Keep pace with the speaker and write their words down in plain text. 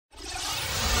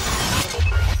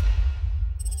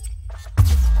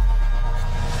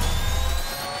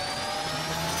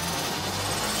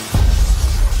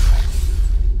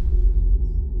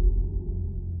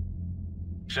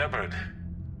Shepard.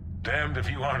 Damned if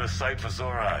you aren't a sight for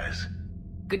sore eyes.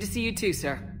 Good to see you too,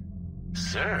 sir.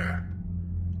 Sir?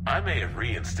 I may have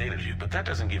reinstated you, but that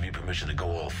doesn't give you permission to go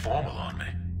all formal on me.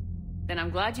 Then I'm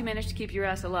glad you managed to keep your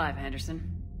ass alive, Henderson.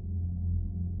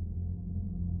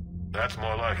 That's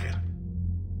more like it.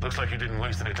 Looks like you didn't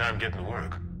waste any time getting to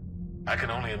work. I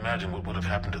can only imagine what would have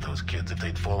happened to those kids if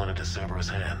they'd fallen into Cerberus'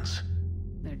 hands.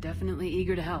 They're definitely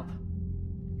eager to help.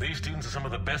 These students are some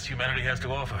of the best humanity has to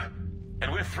offer,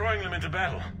 and we're throwing them into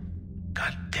battle.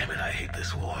 God damn it, I hate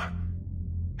this war.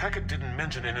 Hackett didn't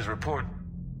mention in his report...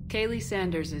 Kaylee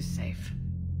Sanders is safe.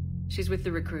 She's with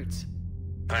the recruits.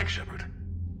 Thanks, Shepard.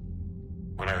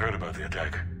 When I heard about the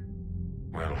attack,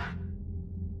 well,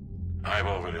 I've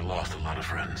already lost a lot of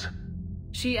friends.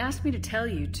 She asked me to tell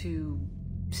you to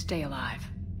stay alive.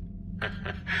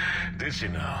 Did she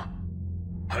now?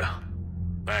 Well,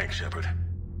 thanks, Shepard.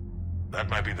 That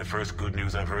might be the first good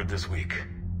news I've heard this week.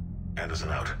 Anderson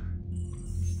out.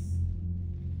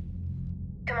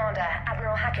 Commander,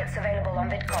 Admiral Hackett's available on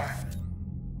VidCom.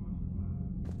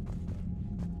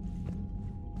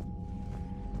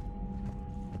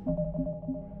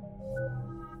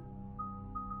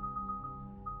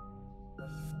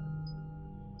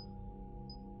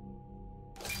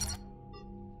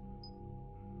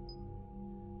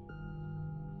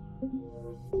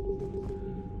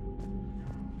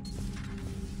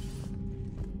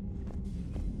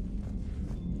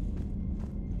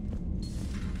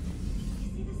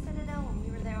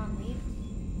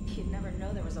 You'd never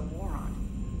know there was a war on.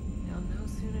 They'll know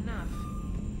soon enough.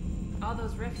 All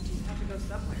those refugees have to go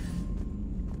somewhere.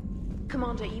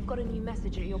 Commander, you've got a new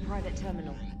message at your private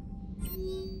terminal.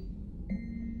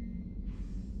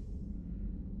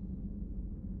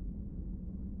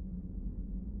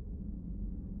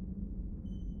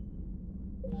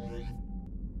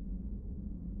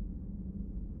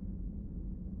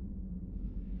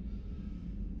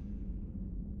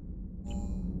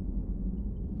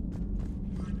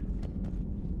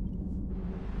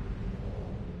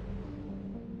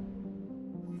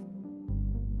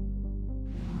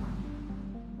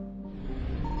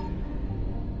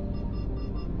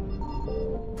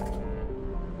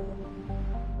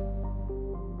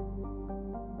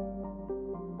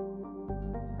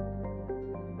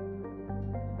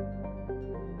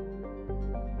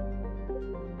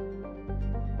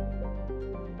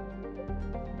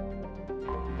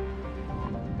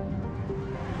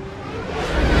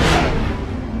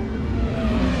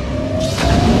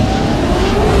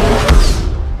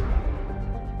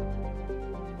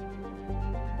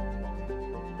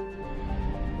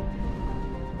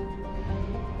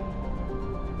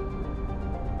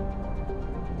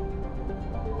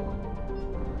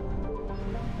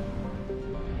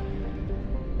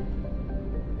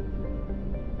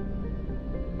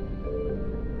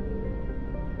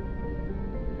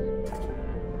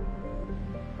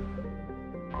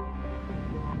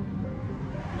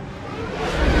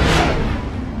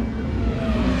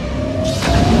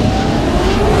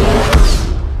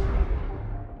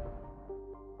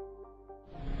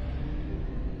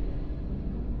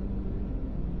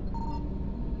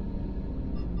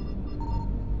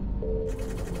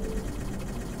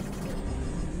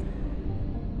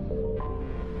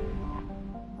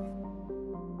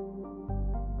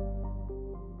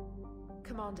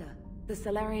 Commander, the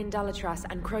Salarian Dalatras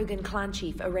and Krogan clan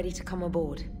chief are ready to come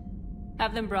aboard.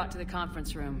 Have them brought to the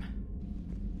conference room.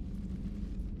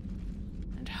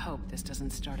 And hope this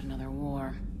doesn't start another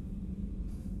war.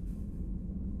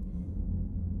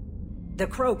 The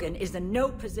Krogan is in no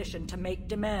position to make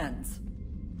demands.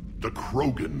 The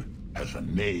Krogan has a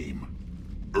name.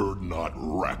 Urdnot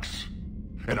Rex.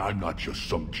 And I'm not just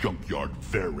some junkyard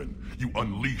Varen you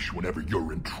unleash whenever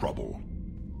you're in trouble.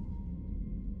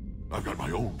 I've got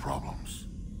my own problems.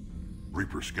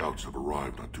 Reaper scouts have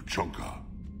arrived on Tuchanka.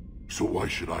 So why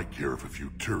should I care if a few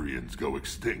Turians go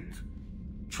extinct?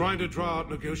 Trying to draw out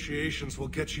negotiations will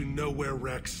get you nowhere,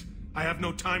 Rex. I have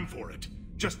no time for it.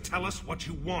 Just tell us what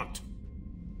you want.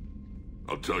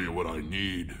 I'll tell you what I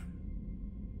need.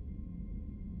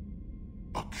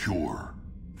 A cure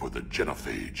for the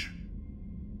genophage.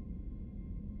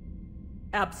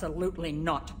 Absolutely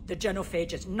not. The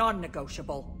genophage is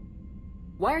non-negotiable.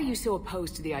 Why are you so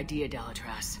opposed to the idea,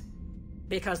 Dalatras?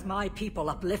 Because my people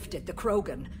uplifted the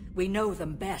Krogan. We know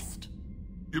them best.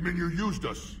 You mean you used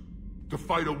us to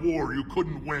fight a war you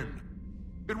couldn't win?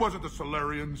 It wasn't the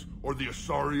Salarians, or the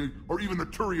Asari, or even the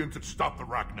Turians that stopped the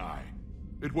Rachni.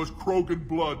 It was Krogan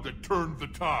blood that turned the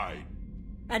tide.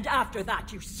 And after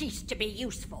that, you ceased to be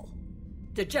useful.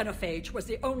 The genophage was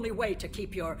the only way to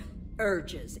keep your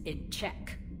urges in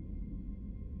check.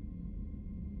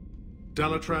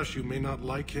 Dalatrash, you may not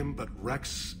like him, but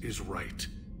Rex is right.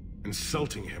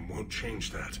 Insulting him won't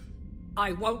change that.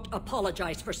 I won't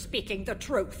apologize for speaking the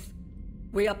truth.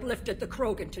 We uplifted the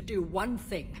Krogan to do one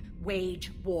thing: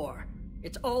 wage war.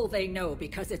 It's all they know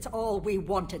because it's all we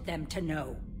wanted them to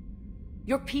know.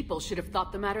 Your people should have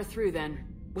thought the matter through then.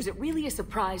 Was it really a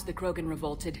surprise the Krogan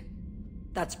revolted?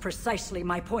 That's precisely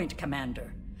my point,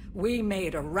 Commander. We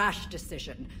made a rash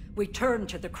decision. We turned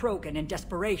to the Krogan in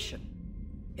desperation.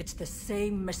 It's the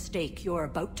same mistake you're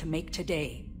about to make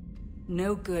today.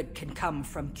 No good can come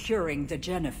from curing the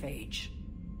genophage.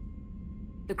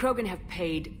 The Krogan have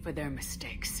paid for their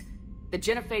mistakes. The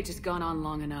genophage has gone on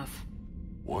long enough.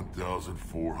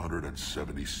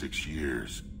 1,476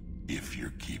 years, if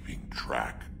you're keeping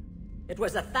track. It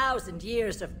was 1,000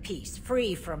 years of peace,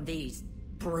 free from these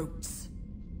brutes.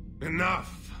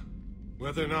 Enough!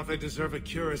 Whether or not they deserve a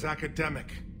cure is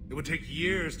academic. It would take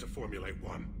years to formulate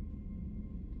one.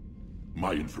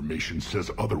 My information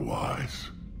says otherwise.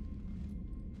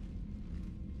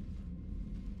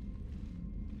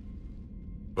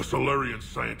 A Solarian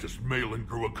scientist, Malin,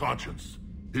 grew a conscience.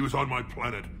 He was on my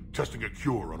planet, testing a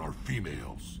cure on our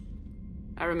females.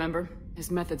 I remember.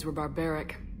 His methods were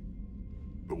barbaric.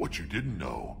 But what you didn't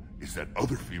know is that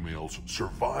other females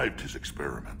survived his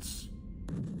experiments.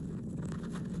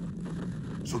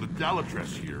 So the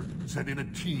Dalatrash here sent in a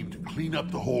team to clean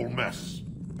up the whole mess,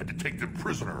 and to take them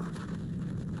prisoner.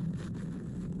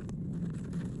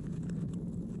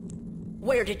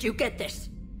 Where did you get this?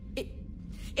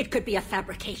 It could be a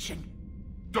fabrication.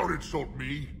 Don't insult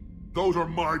me. Those are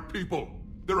my people.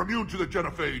 They're immune to the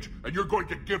genophage, and you're going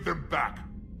to give them back.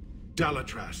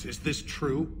 Dalatrash, is this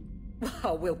true?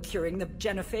 How will curing the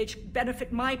genophage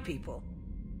benefit my people?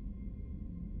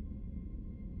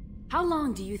 How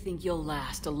long do you think you'll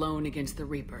last alone against the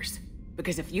Reapers?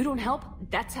 Because if you don't help,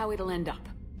 that's how it'll end up.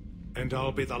 And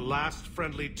I'll be the last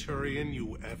friendly Turian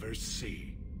you ever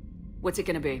see. What's it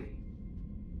gonna be?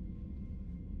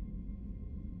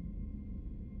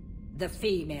 The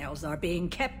females are being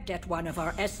kept at one of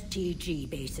our STG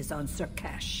bases on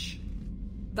Surkash.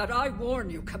 But I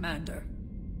warn you, Commander.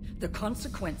 The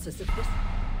consequences of this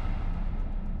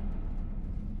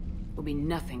will be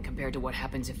nothing compared to what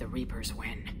happens if the Reapers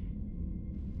win.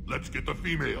 Let's get the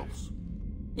females.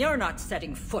 You're not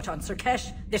setting foot on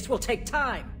Surkash. This will take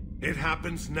time. It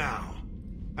happens now.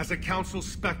 As a Council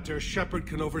Spectre, Shepard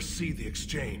can oversee the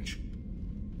exchange.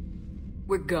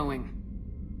 We're going.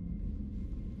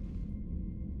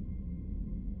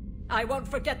 I won't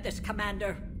forget this,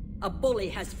 Commander. A bully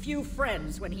has few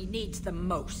friends when he needs them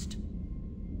most.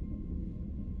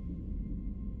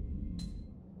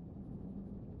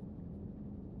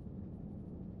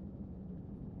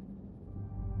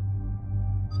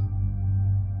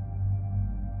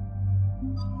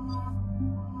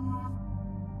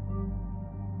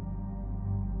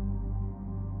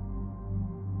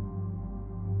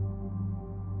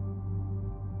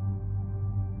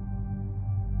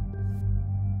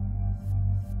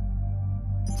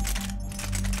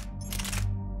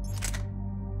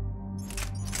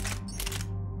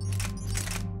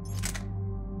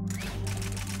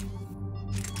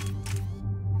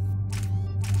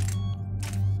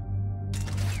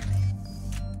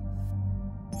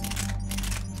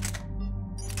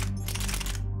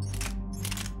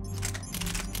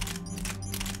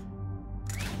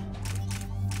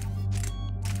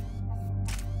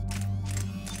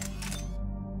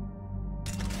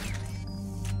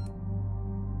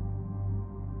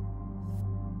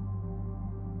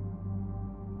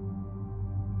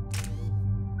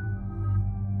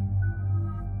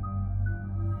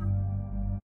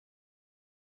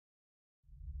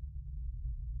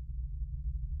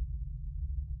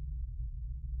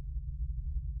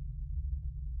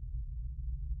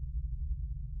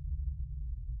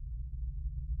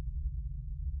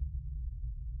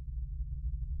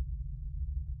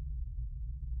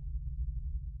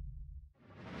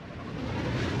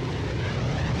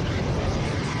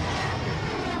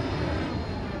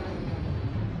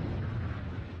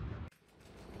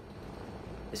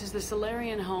 This is the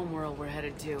Solarian homeworld we're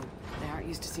headed to. They aren't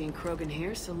used to seeing Krogan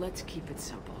here, so let's keep it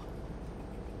simple.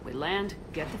 We land,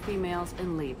 get the females,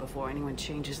 and leave before anyone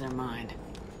changes their mind.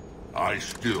 I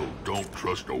still don't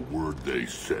trust a word they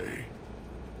say.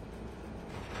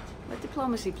 Let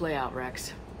diplomacy play out,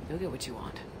 Rex. You'll get what you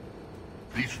want.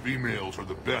 These females are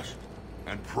the best,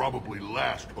 and probably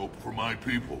last hope for my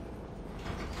people.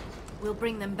 We'll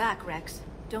bring them back, Rex.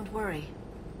 Don't worry.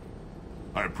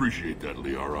 I appreciate that,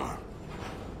 Liara.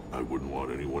 I wouldn't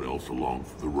want anyone else along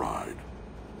for the ride.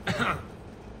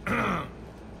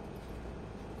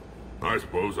 I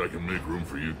suppose I can make room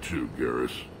for you too,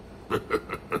 Garrus.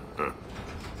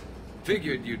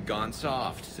 Figured you'd gone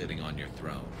soft, sitting on your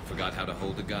throne. Forgot how to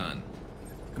hold a gun.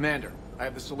 Commander, I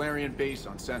have the Solarian base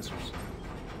on sensors.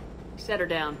 Set her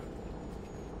down.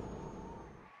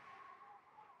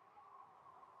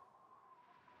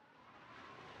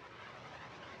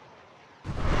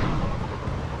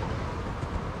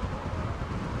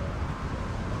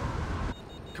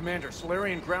 Commander,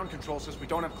 Solarian ground control says we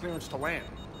don't have clearance to land.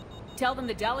 Tell them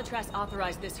the Dalitras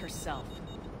authorized this herself.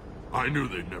 I knew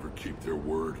they'd never keep their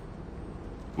word.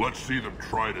 Let's see them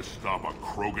try to stop a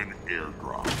Krogan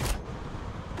airdrop.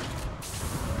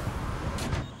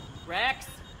 Rex?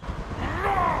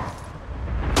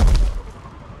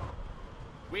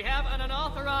 We have an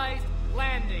unauthorized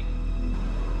landing.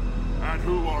 And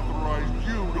who authorized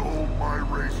you to hold my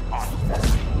race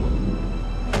hostage?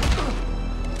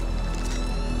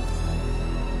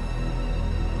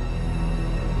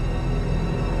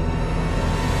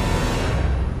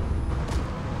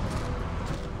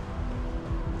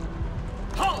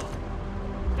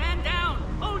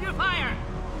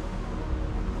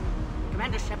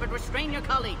 Restrain your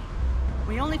colleague.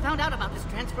 We only found out about this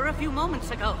transfer a few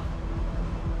moments ago.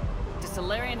 Does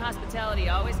Solarian hospitality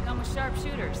always come with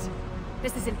sharpshooters?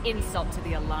 This is an insult to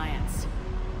the Alliance.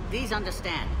 Please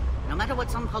understand, no matter what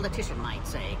some politician might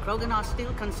say, Krogan are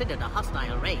still considered a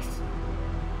hostile race.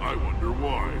 I wonder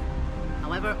why.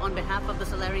 However, on behalf of the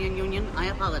Solarian Union, I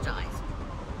apologize.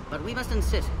 But we must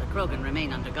insist that Krogan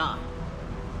remain under guard.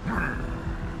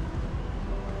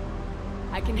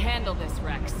 I can handle this,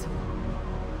 Rex.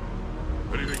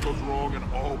 Anything goes wrong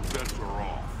and all bets are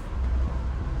off.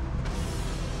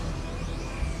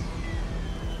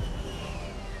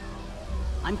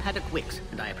 I'm Paddock Wicks,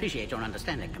 and I appreciate your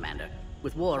understanding, Commander.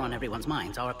 With war on everyone's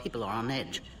minds, our people are on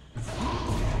edge.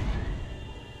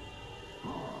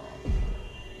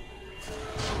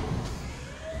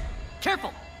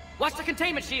 Careful! Watch the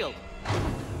containment shield!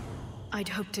 I'd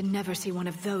hope to never see one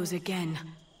of those again.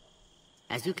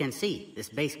 As you can see, this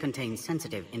base contains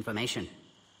sensitive information.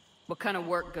 What kind of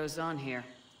work goes on here?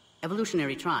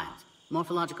 Evolutionary trials,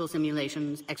 morphological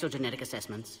simulations, exogenetic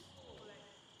assessments.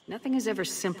 Nothing is ever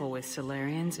simple with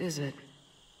Solarians, is it?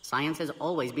 Science has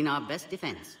always been our best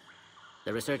defense.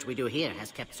 The research we do here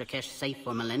has kept Surkesh safe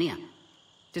for millennia.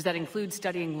 Does that include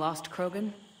studying lost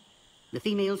Krogan? The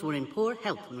females were in poor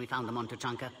health when we found them on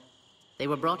Tuchanka. They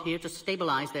were brought here to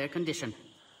stabilize their condition.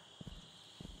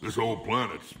 This whole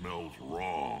planet smells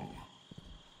wrong.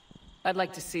 I'd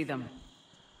like to see them.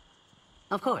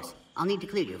 Of course. I'll need to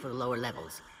clear you for the lower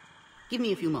levels. Give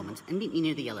me a few moments and meet me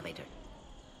near the elevator.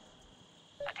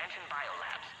 Attention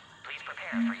biolabs. Please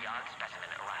prepare for Yon specimen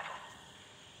arrival.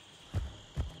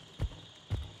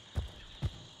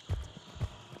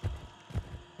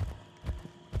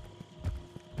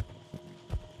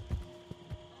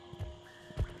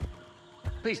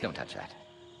 Please don't touch that.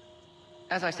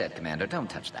 As I said, Commander, don't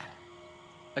touch that.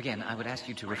 Again, I would ask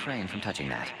you to refrain from touching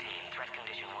that.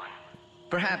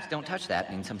 Perhaps don't touch that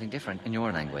means something different in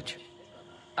your language.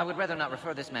 I would rather not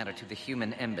refer this matter to the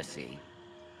human embassy.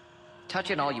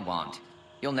 Touch it all you want.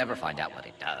 You'll never find out what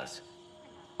it does.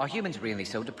 Are humans really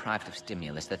so deprived of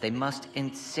stimulus that they must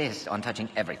insist on touching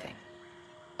everything?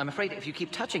 I'm afraid if you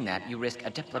keep touching that, you risk a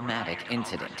diplomatic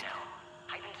incident.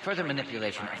 Further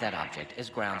manipulation of that object is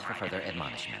grounds for further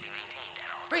admonishment.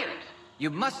 Really? You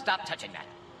must stop touching that.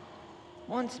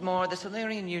 Once more, the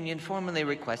Solarian Union formally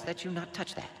requests that you not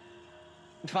touch that.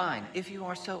 Fine. If you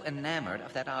are so enamored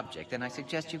of that object, then I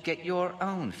suggest you get your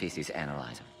own feces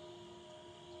analyzer.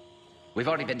 We've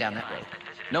already been down that road.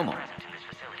 No more.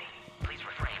 Please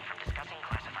refrain from discussing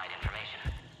classified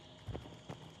information.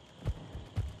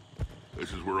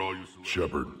 This is where all you...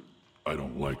 Shepard, I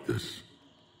don't like this.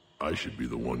 I should be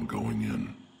the one going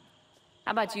in.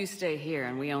 How about you stay here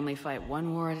and we only fight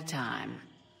one war at a time?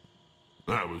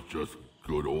 That was just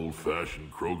good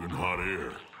old-fashioned Krogan hot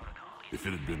air. If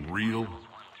it had been real,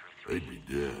 they'd be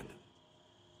dead.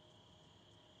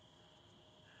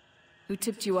 Who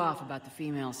tipped you off about the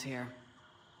females here?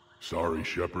 Sorry,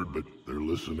 Shepard, but they're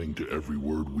listening to every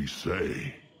word we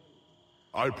say.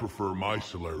 I prefer my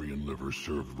Solarian liver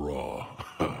served raw.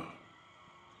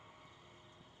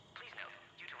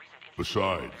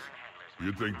 Besides,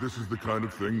 you'd think this is the kind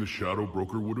of thing the Shadow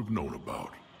Broker would have known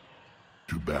about.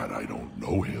 Too bad I don't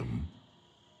know him.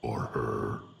 Or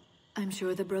her. I'm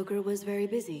sure the broker was very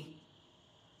busy.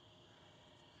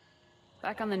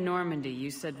 Back on the Normandy,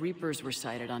 you said Reapers were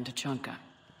sighted on Tuchanka.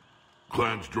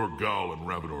 Clans Jorgal and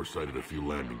Ravenor sighted a few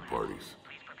landing parties.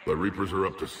 The Reapers are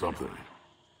up to something.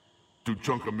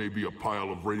 Tuchanka may be a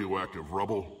pile of radioactive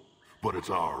rubble, but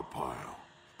it's our pile.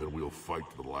 Then we'll fight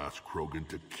to the last Krogan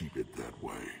to keep it that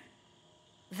way.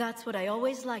 That's what I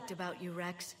always liked about you,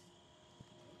 Rex.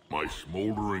 My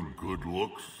smoldering good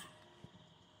looks?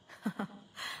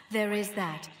 There is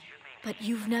that. But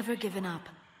you've never given up.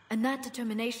 And that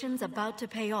determination's about to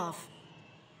pay off.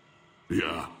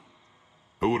 Yeah.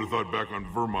 I would have thought back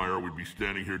on Vermeer we'd be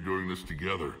standing here doing this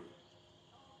together.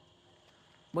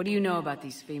 What do you know about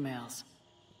these females?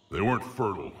 They weren't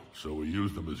fertile, so we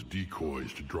used them as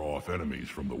decoys to draw off enemies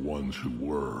from the ones who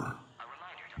were.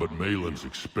 But Malin's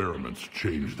experiments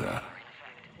changed that.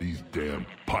 These damn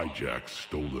pyjacks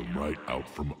stole them right out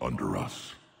from under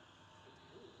us.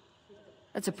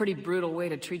 That's a pretty brutal way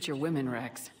to treat your women,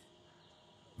 Rex.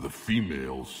 The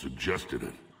females suggested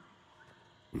it.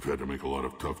 We've had to make a lot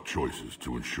of tough choices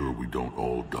to ensure we don't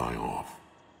all die off.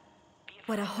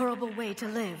 What a horrible way to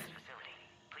live.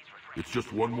 It's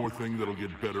just one more thing that'll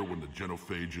get better when the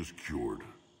genophage is cured.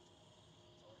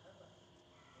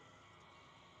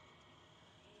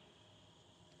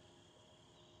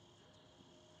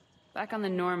 Back on the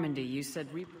Normandy, you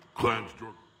said Reaper... Clans,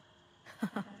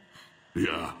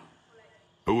 Yeah.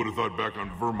 I would have thought back on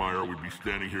Vermeer we'd be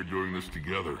standing here doing this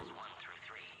together.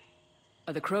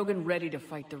 Are the Krogan ready to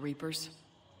fight the Reapers?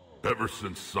 Ever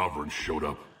since Sovereign showed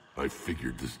up, I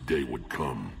figured this day would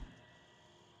come.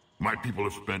 My people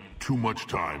have spent too much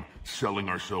time selling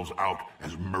ourselves out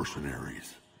as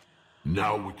mercenaries.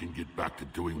 Now we can get back to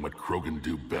doing what Krogan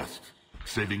do best,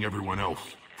 saving everyone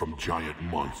else from giant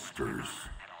monsters.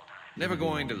 Never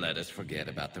going to let us forget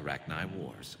about the Rachni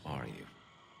Wars, are you?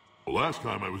 Well, last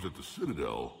time I was at the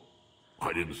Citadel,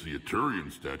 I didn't see a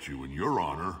Turian statue in your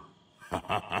honor.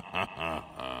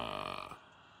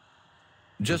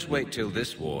 Just wait till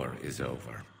this war is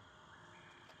over.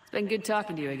 It's been good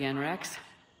talking to you again, Rex.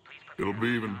 It'll be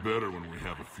even better when we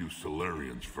have a few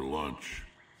Solarians for lunch.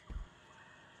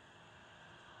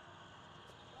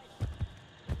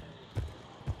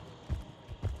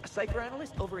 A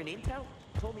psychoanalyst over in Intel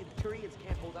told me the Turians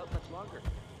can't hold out much longer.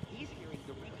 He's hearing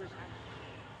the Reapers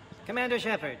have... Commander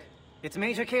Shepard, it's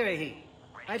Major Kirahi.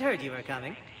 I'd heard you were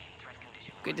coming.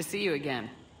 Good to see you again.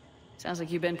 Sounds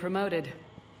like you've been promoted.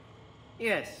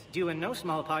 Yes, due in no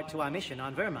small part to our mission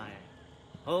on Vermeer.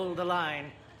 Hold the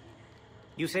line.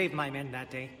 You saved my men that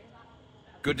day.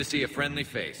 Good to see a friendly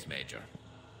face, Major.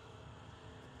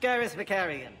 Garrus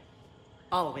Vicarian.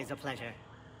 Always a pleasure.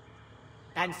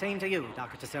 And same to you,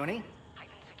 Dr. Tassoni.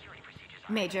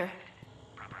 Major.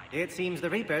 It seems the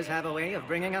Reapers have a way of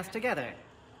bringing us together.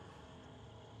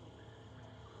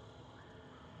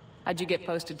 How'd you get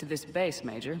posted to this base,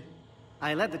 Major?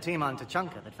 I led the team on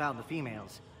Tuchanka that found the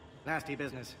females. Nasty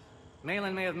business.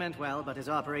 Malin may have meant well, but his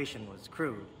operation was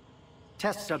crude.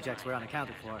 Test subjects were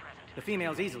unaccounted for. The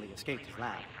females easily escaped his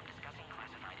lab.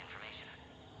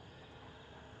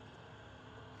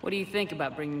 What do you think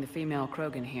about bringing the female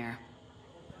Krogan here?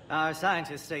 Our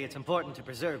scientists say it's important to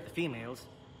preserve the females.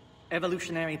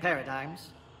 Evolutionary paradigms.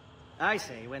 I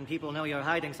say when people know you're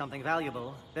hiding something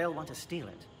valuable, they'll want to steal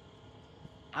it.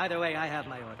 Either way, I have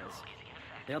my orders.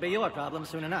 They'll be your problem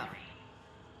soon enough.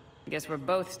 I guess we're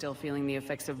both still feeling the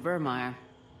effects of Vermeer.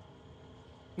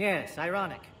 Yes,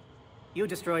 ironic. You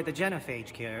destroyed the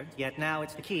genophage cure, yet now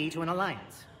it's the key to an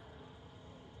alliance.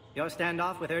 Your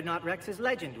standoff with Urdnot Rex is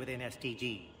legend within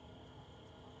STG.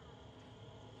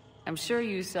 I'm sure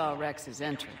you saw Rex's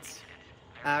entrance.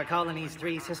 Our colony's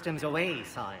 3 systems away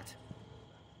saw it.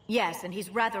 Yes, and he's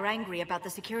rather angry about the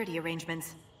security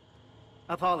arrangements.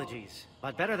 Apologies,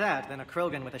 but better that than a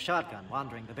Krogan with a shotgun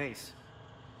wandering the base.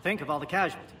 Think of all the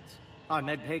casualties. Our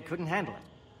medpay couldn't handle it.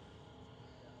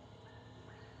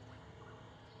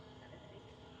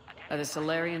 Are the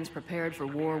Solarians prepared for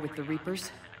war with the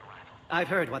Reapers? I've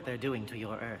heard what they're doing to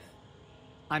your Earth.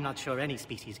 I'm not sure any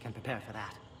species can prepare for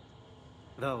that.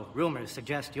 Though rumors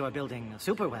suggest you're building a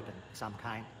superweapon of some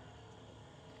kind.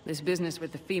 This business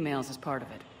with the females is part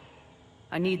of it.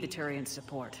 I need the Turians'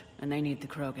 support, and they need the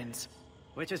Krogans.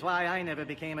 Which is why I never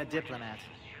became a diplomat.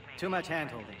 Too much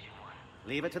hand-holding.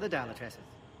 Leave it to the Dalatresses.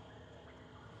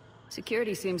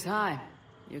 Security seems high.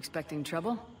 You expecting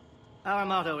trouble? Our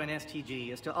motto in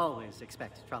STG is to always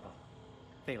expect trouble.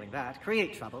 Failing that,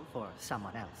 create trouble for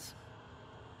someone else.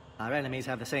 Our enemies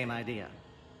have the same idea.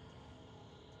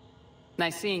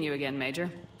 Nice seeing you again, Major.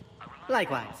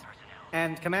 Likewise.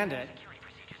 And Commander,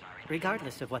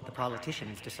 regardless of what the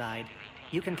politicians decide,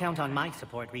 you can count on my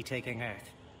support retaking Earth.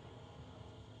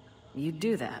 You'd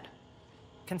do that?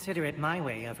 Consider it my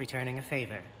way of returning a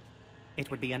favor.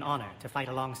 It would be an honor to fight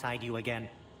alongside you again.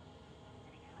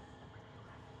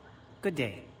 Good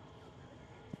day.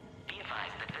 Be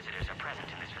advised that visitors are present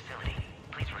in this facility.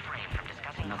 Please refrain from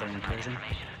discussing Another classified incursion?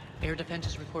 information. Air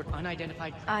defenses report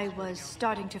unidentified... I was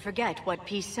starting to forget what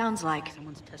peace sounds like.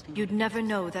 You'd never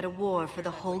know that a war for the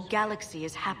whole galaxy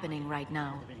is happening right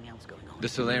now. The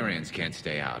Solarians can't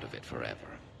stay out of it forever.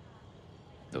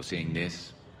 Though seeing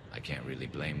this, I can't really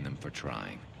blame them for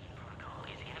trying.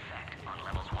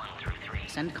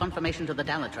 Send confirmation to the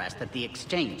Dalatras that the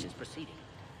exchange is proceeding.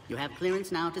 You have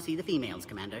clearance now to see the females,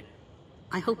 Commander.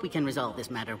 I hope we can resolve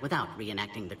this matter without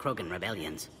reenacting the Krogan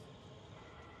rebellions.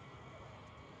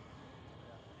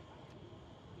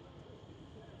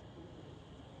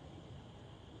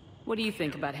 What do you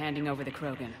think about handing over the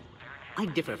Krogan? I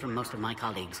differ from most of my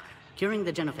colleagues. Curing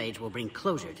the genophage will bring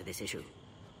closure to this issue.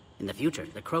 In the future,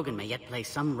 the Krogan may yet play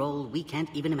some role we can't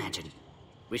even imagine.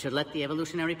 We should let the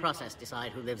evolutionary process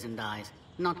decide who lives and dies,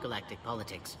 not galactic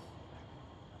politics.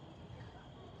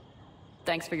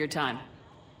 Thanks for your time.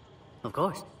 Of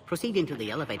course. Proceed into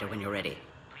the elevator when you're ready.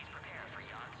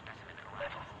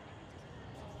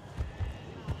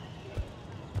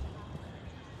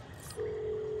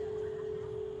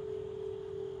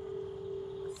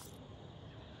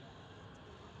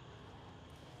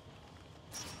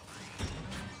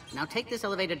 Now take this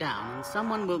elevator down, and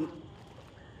someone will... Alert.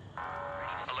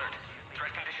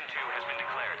 Threat condition 2 has been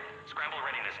declared. Scramble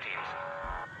readiness teams.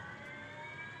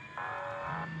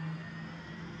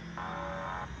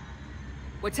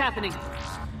 What's happening?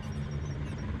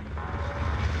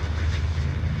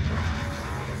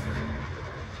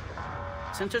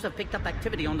 Sensors have picked up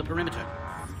activity on the perimeter.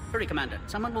 Hurry, Commander.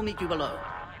 Someone will meet you below.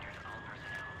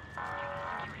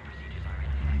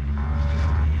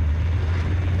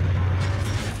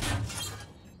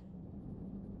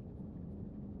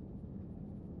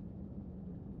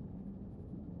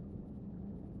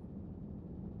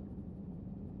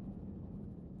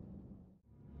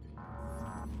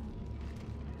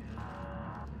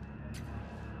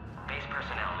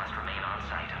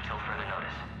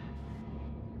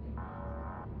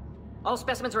 All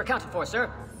specimens are accounted for,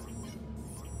 sir.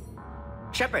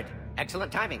 Shepard, excellent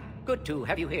timing. Good to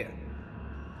have you here.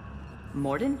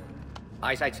 Morden?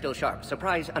 Eyesight still sharp.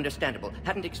 Surprise understandable.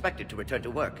 Hadn't expected to return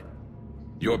to work.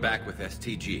 You're back with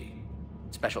STG.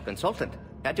 Special consultant.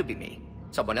 Had to be me.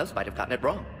 Someone else might have gotten it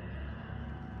wrong.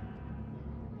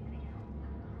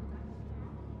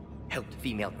 Helped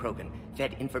female Krogan.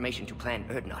 Fed information to Clan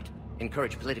Urdnot.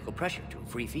 Encouraged political pressure to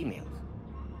free females.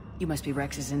 You must be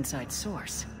Rex's inside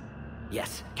source.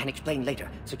 Yes, can explain later.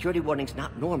 Security warnings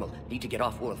not normal. Need to get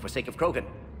off-world for sake of Krogan.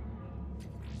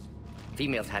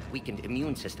 Females had weakened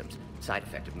immune systems. Side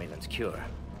effect of Malin's cure.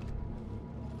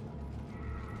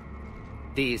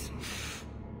 These...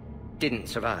 didn't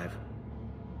survive.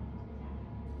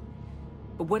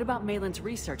 But what about Malin's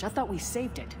research? I thought we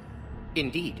saved it.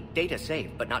 Indeed. Data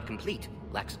saved, but not complete.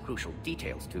 Lacks crucial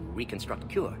details to reconstruct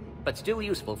cure, but still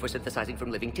useful for synthesizing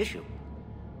from living tissue.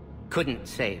 Couldn't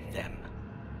save them.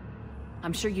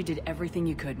 I'm sure you did everything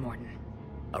you could, Morden.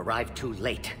 Arrived too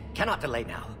late. Cannot delay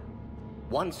now.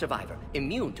 One survivor,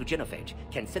 immune to genophage,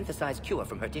 can synthesize cure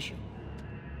from her tissue.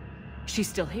 She's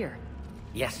still here?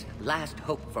 Yes, last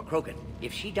hope for Krogan.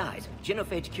 If she dies,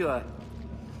 genophage cure...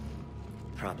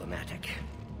 problematic.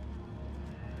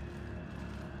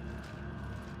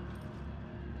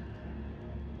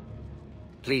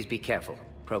 Please be careful.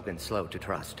 Krogan's slow to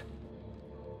trust.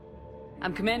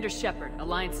 I'm Commander Shepard,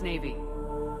 Alliance Navy.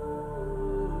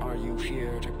 Are you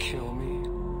here to kill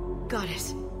me?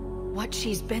 Goddess, what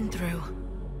she's been through.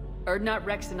 Urdnot,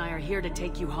 Rex, and I are here to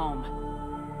take you home.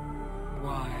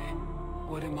 Why?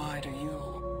 What am I to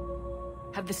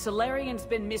you? Have the Solarians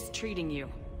been mistreating you?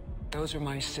 Those are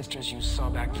my sisters you saw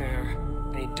back there.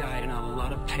 They died in a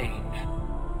lot of pain.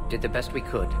 Did the best we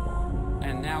could.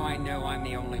 And now I know I'm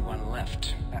the only one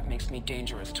left. That makes me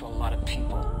dangerous to a lot of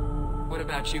people. What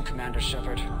about you, Commander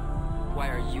Shepard? Why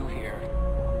are you here?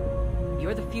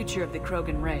 You're the future of the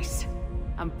Krogan race.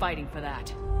 I'm fighting for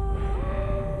that.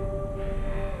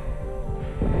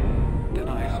 Then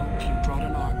I hope you brought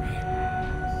an army.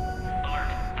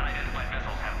 Alert. Unidentified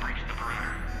vessels have breached the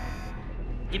perimeter.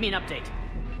 Give me an update.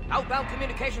 Outbound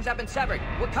communications have been severed.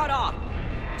 We're cut off.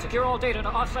 Secure all data to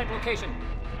off-site location.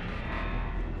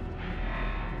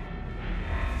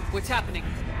 What's happening?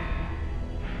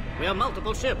 We have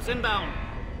multiple ships inbound.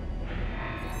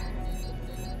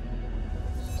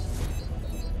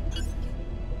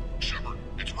 Shepard,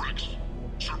 it's Rex.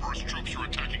 Cerberus troops are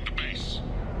attacking the base.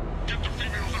 Get the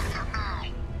females out of there now!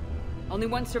 Only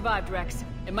one survived, Rex.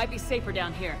 It might be safer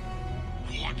down here.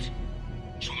 What?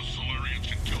 So the Solarians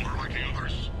can kill her like the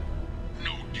others?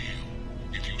 No deal.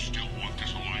 If you still want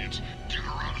this alliance, get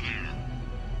her out of there.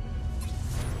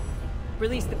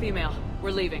 Release the female.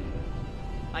 We're leaving.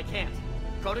 I can't.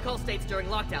 Protocol states during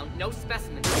lockdown, no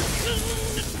specimens.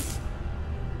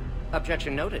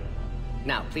 Objection noted.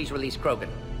 Now, please release Krogan.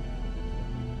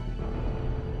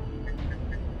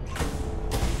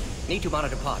 Need to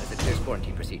monitor pod as it clears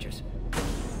quarantine procedures.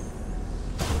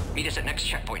 Meet us at next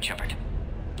checkpoint, Shepard.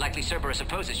 Likely Cerberus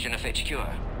opposes genophage cure.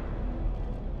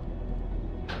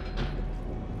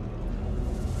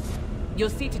 You'll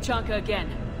see Tachanka again,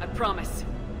 I promise.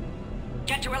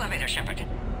 Get to elevator, Shepard.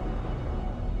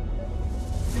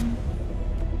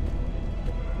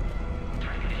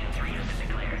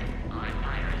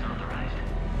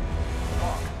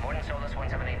 Morning Solus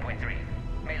 178.3.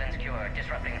 Malin's cure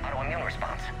disrupting autoimmune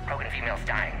response. Krogan females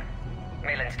dying.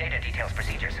 Malin's data details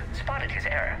procedures. Spotted his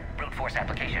error. Brute force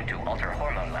application to alter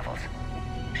hormone levels.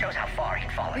 Shows how far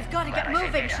he'd fallen. We've got to Glad get I saved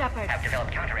moving, data. Shepard. Have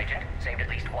developed counteragent. Saved at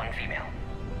least one female.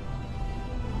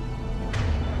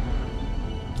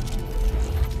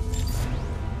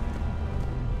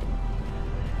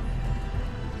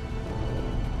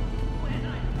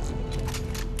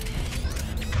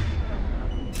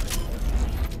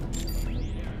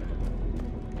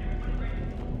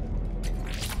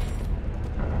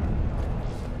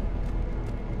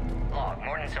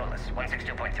 Solus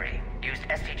 162.3. Used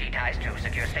STG ties to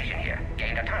secure station here.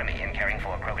 Gained autonomy in caring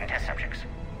for Krogan test subjects.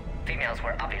 Females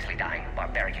were obviously dying.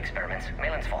 Barbaric experiments.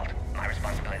 Malin's fault. My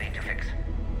responsibility to fix.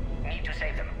 Need to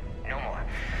save them. No more.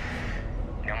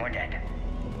 No more dead.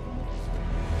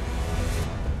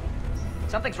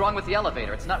 Something's wrong with the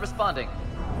elevator. It's not responding.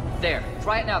 There.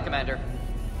 Try it now, Commander.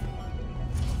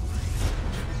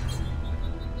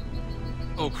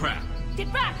 Oh, crap.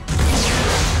 Get back!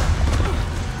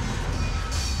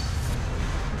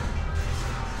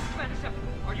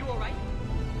 Are you alright?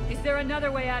 Is there another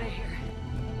way out of here?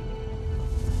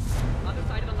 Other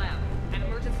side of the lab. An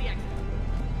emergency exit.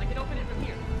 I can open it from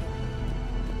here.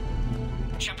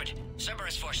 Shepard,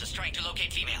 Cerberus forces trying to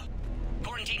locate female.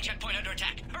 Quarantine checkpoint under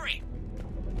attack. Hurry!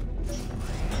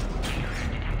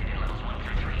 Detected in levels 1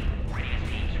 through 3. Radiant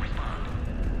teams respond.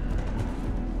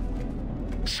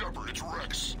 Shepard, it's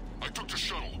Rex. I took the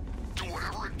shuttle. Do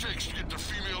whatever it takes to get the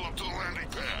female up to the landing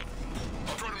pad.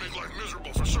 I'll try to make life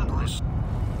miserable for Cerberus.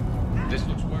 This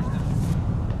looks worse now.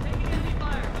 Taking enemy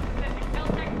fire. Sending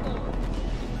Teltech forward.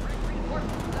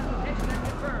 Reinforcements. That's attention and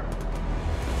confirmed.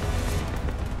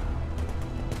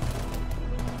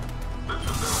 This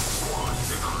is Squad.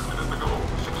 800 minutes ago.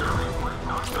 Securing point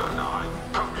 979.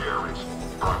 Come the Ares.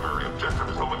 Primary objective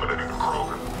is eliminating the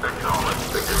Krogan. Acknowledge.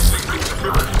 Engaging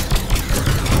security.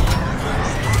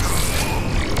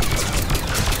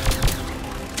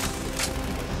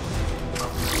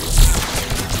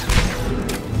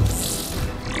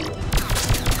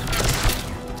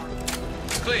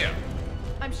 Clear.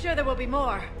 I'm sure there will be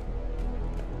more.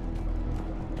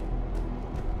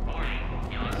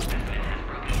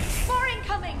 More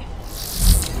incoming!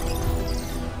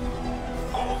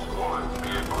 All squads be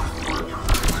advised.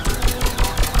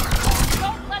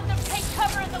 Don't let them take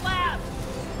cover in the lab!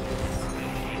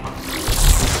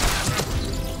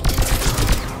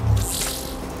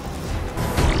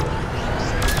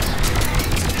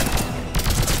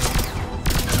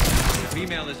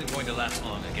 Female isn't going to last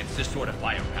long against this sort of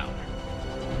firepower.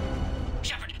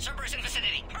 Shepard, Cerberus in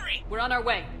vicinity. Hurry! We're on our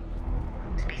way.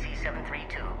 Species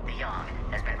 732, the Yogg,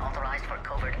 has been authorized for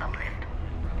covert uplift.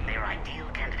 They are ideal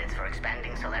candidates for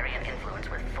expanding Solarian influence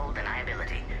with full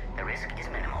deniability. The risk is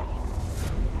minimal.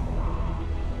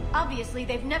 Obviously,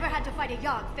 they've never had to fight a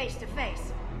Yogg face to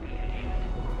face.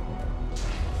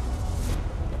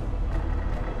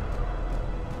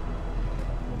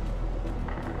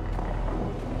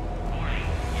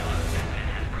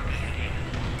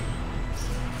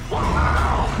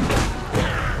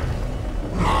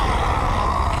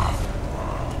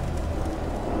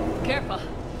 Careful.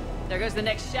 There goes the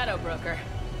next shadow broker.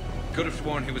 Could have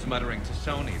sworn he was muttering to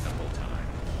Sony the whole time.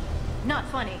 Not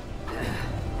funny.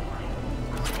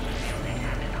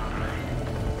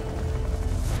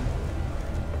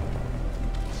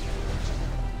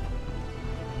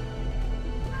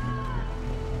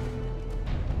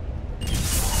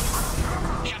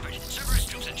 Shepard, Cerberus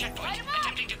troops at checkpoint.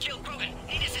 Attempting to kill Krogan.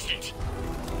 Need assistance.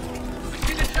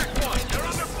 See the checkpoint. They're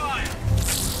under fire.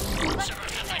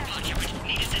 Cerberus outside pod, Shepard.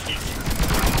 Need assistance.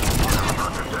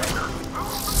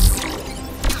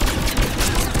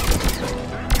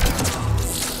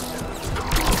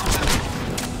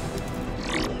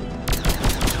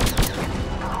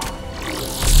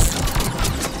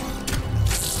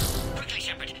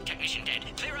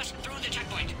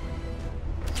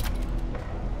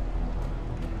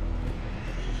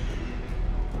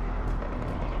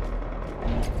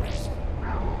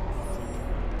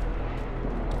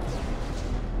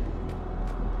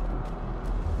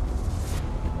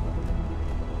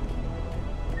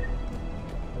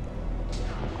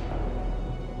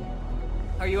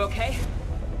 you okay?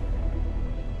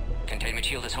 Containment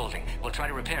shield is holding. We'll try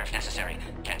to repair if necessary.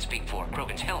 Can't speak for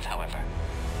Krogan's health, however.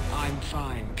 I'm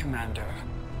fine, Commander.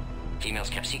 Females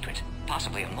kept secret.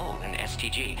 Possibly a mole in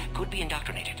STG. Could be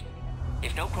indoctrinated.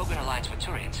 If no Krogan aligns with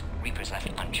Turians, Reaper's left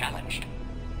unchallenged.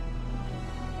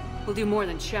 We'll do more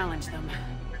than challenge them.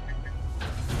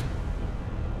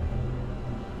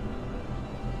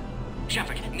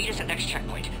 Shepard, meet us at next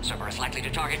checkpoint. Cerberus likely to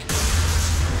target.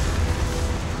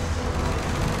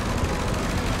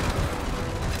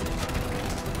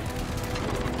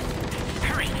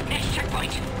 Hurry, next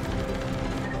checkpoint.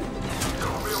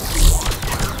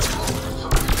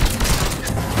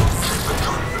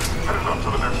 Headed up to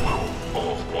the next level.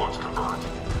 All squads confirmed.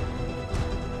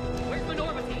 Where's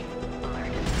Minority?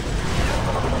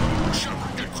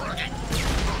 Shepard, get cracking.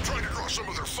 I'm trying to draw some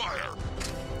of their fire.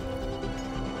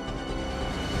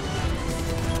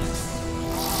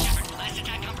 Shepard, last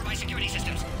attack compromised security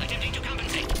systems. Attempting to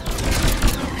compensate.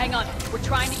 Hang on, we're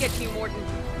trying to get to you, Morton.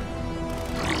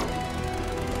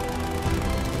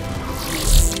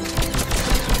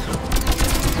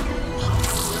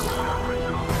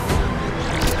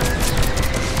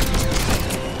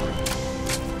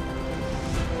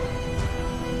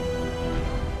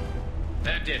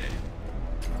 That did it.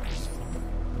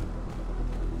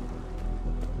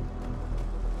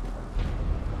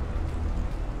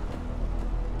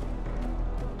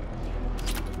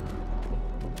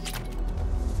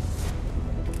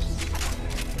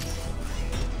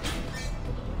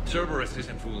 Cerberus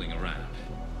isn't fooling around.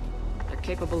 They're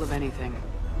capable of anything.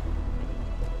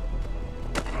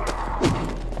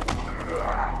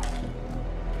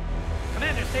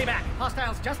 Commander, stay back.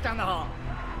 Hostiles just down the hall.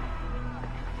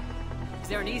 Is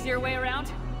there an easier way around?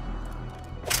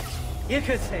 You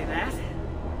could say that.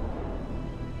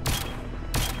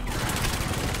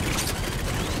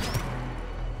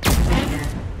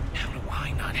 How do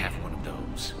I not have one of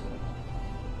those?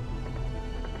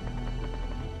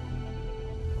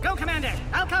 Go, Commander!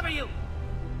 I'll cover you!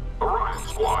 Orion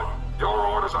squad, your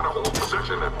orders are to hold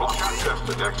position and block access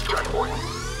to next checkpoint.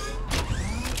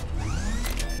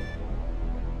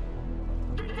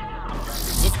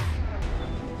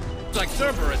 Looks like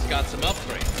Cerberus got some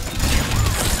upgrades.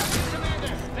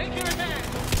 Commander, make your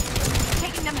advance!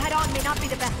 Taking them head on may not be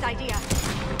the best idea.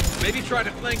 Maybe try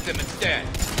to flank them instead.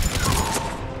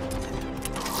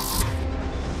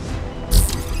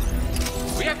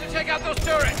 We have to take out those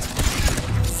turrets!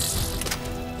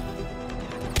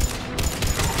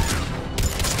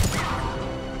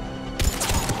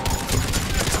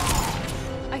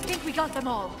 I think we got them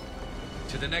all.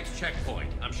 To the next checkpoint.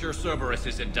 I'm sure Cerberus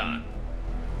isn't done.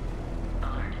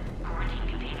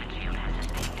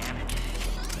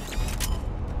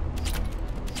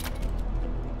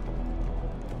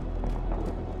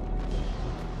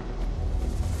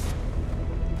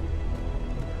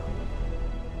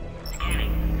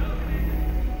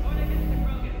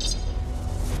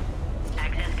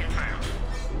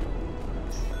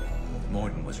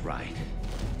 Morton was right.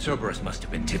 Cerberus must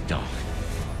have been tipped off.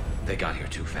 They got here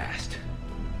too fast.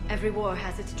 Every war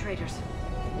has its traitors.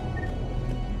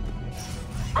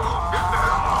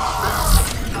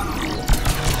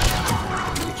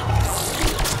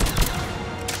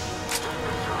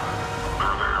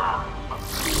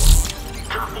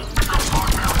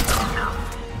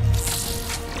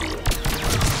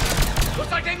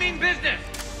 Looks like they mean business!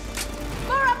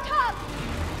 More up top!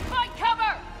 Find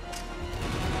cover!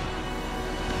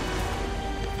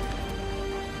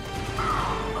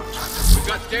 We've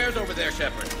got stairs over there,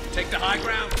 Shepard. Take the high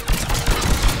ground.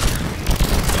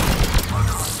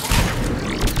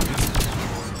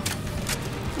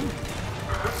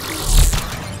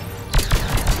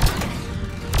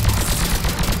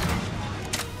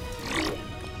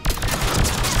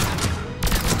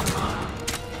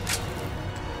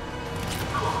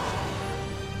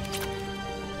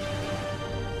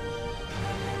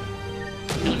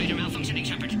 Elevator malfunctioning,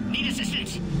 Shepard. Need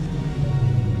assistance.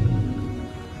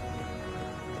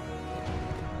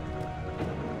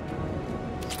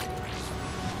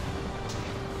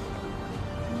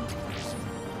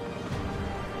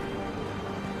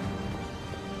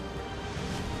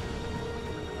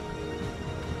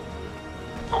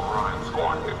 Orion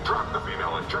squad, they've trapped the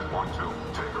female at checkpoint 2.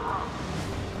 Take her out.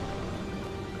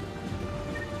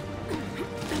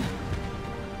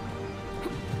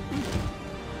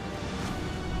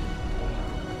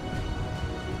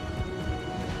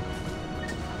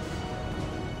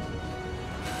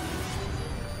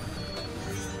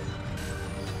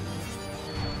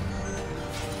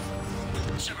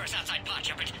 Cerberus outside pod,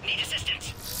 Shepard. Need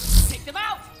assistance. Take them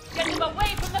out! Get them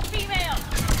away from the female!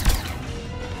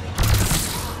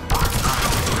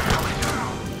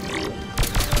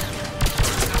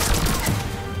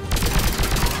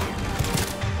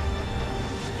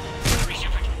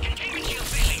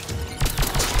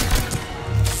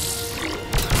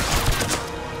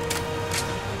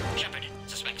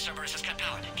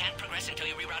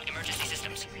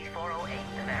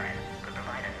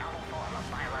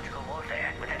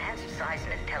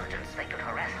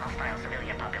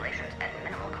 native populations at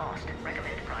minimal cost.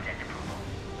 Recommend project approval.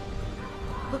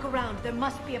 Look around. There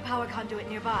must be a power conduit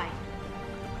nearby.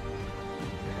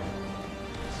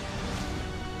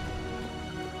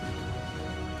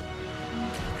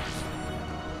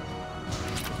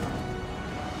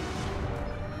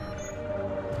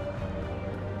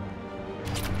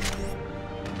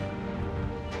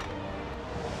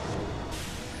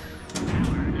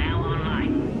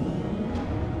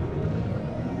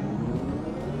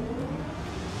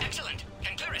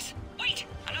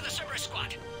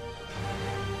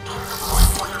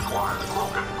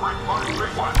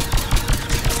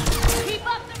 Keep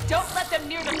up! Don't let them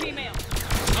near the female!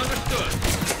 Understood.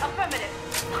 Affirmative.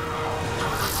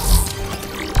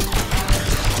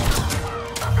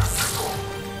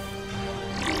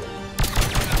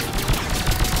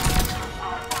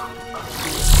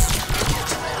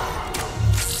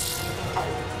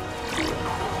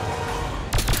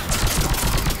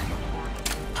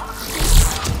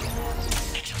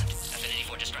 Excellent. Affinity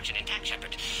for destruction intact,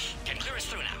 Shepard. Can clear us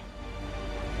through now.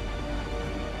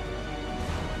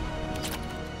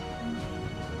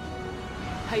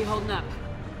 How you holding up?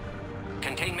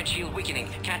 Containment shield weakening.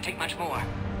 Can't take much more.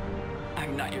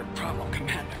 I'm not your problem,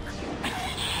 Commander.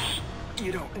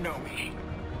 You don't know me.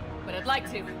 But I'd like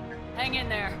to. Hang in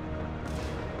there.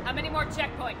 How many more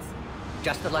checkpoints?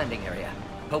 Just the landing area.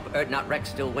 Hope Erdnot Rex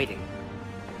still waiting.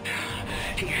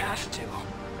 He has to.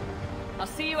 I'll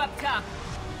see you up top.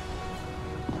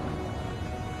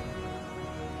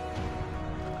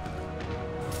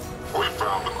 We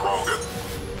found the Krogan.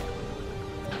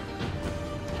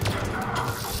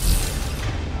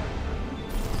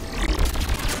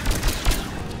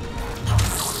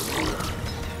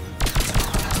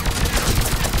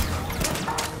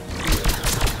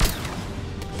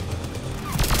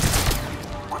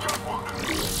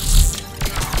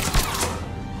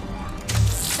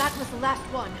 That was the last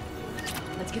one.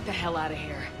 Let's get the hell out of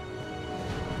here.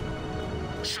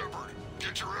 Shepard,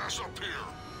 get your ass up here.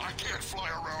 I can't fly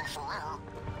around forever.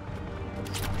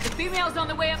 The female's on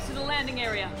the way up to the landing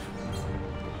area.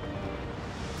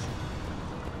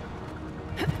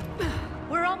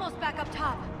 We're almost back up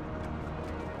top.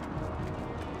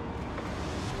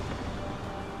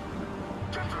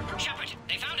 Shepard,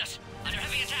 they found us. Under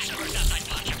heavy attack. Shepard's outside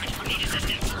pod, Shepard. Need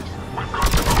assistance.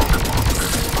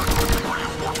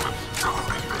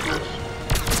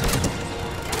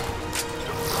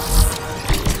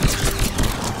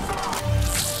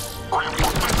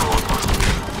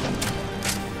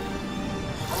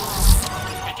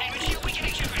 Containment shield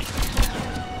weakening, Shepard.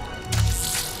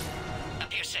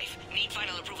 Appears safe. Need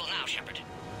final approval now, Shepard.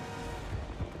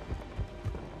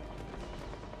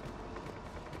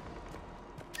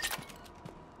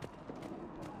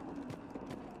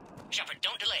 Shepard,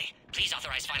 don't delay. Please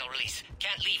authorize final release.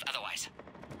 Can't leave otherwise.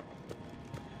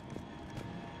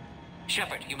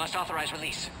 Shepard, you must authorize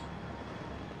release.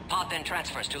 Pod then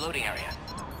transfers to loading area.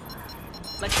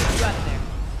 Let's get you out of there.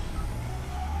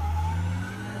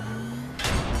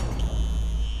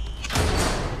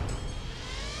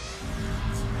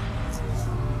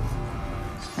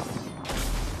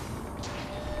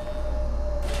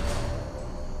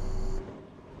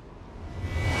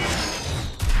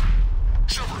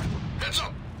 Shepard, heads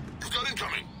up. You've got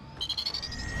incoming.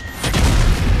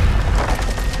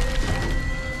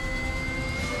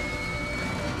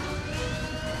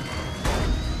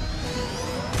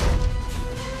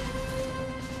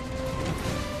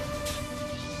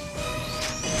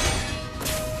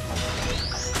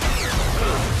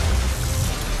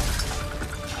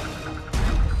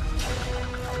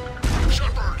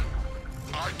 Shepard,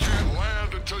 I can't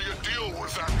land until you deal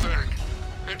with that thing.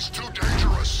 It's too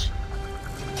dangerous.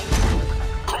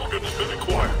 Krogan's been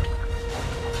acquired.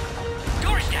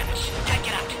 Door is damaged. Can't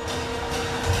get out.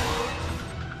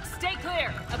 Stay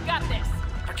clear. I've got this.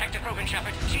 Protect the Krogan,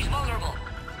 Shepard. She's vulnerable.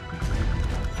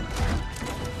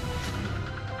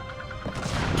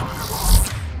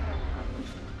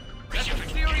 That's a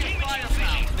serious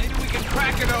firepower. Maybe we can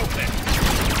crack it open.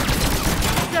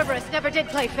 Cerberus never did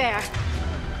play fair.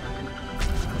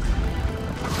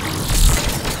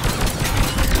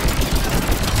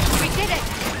 We did it!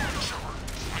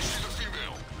 I see the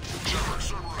female. Shepard,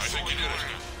 Cerberus. I think you did it.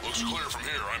 Looks clear from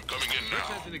here. I'm coming in Rex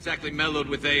now. hasn't exactly mellowed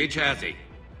with age, has he?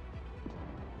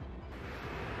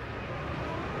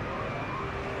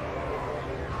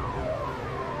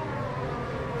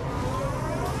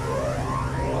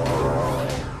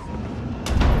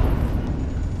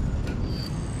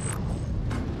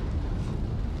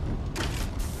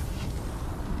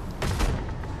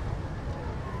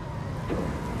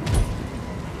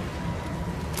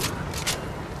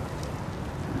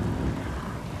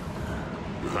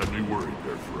 You had me worried. buried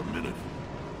there for a minute.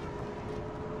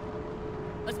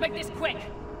 Let's make this quick!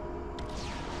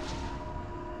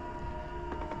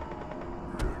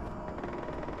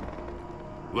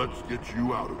 Let's get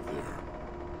you out of there.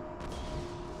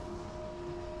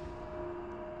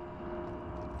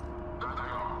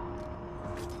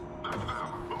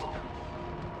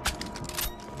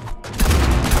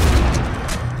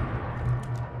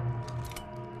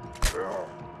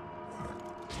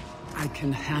 I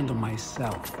can handle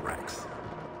myself, Rex.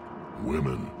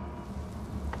 Women.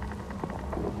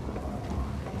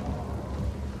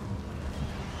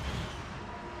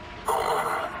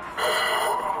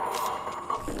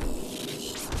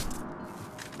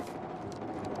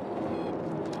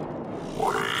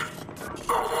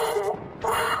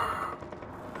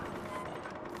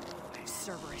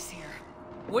 Cerberus here.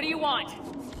 What do you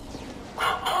want?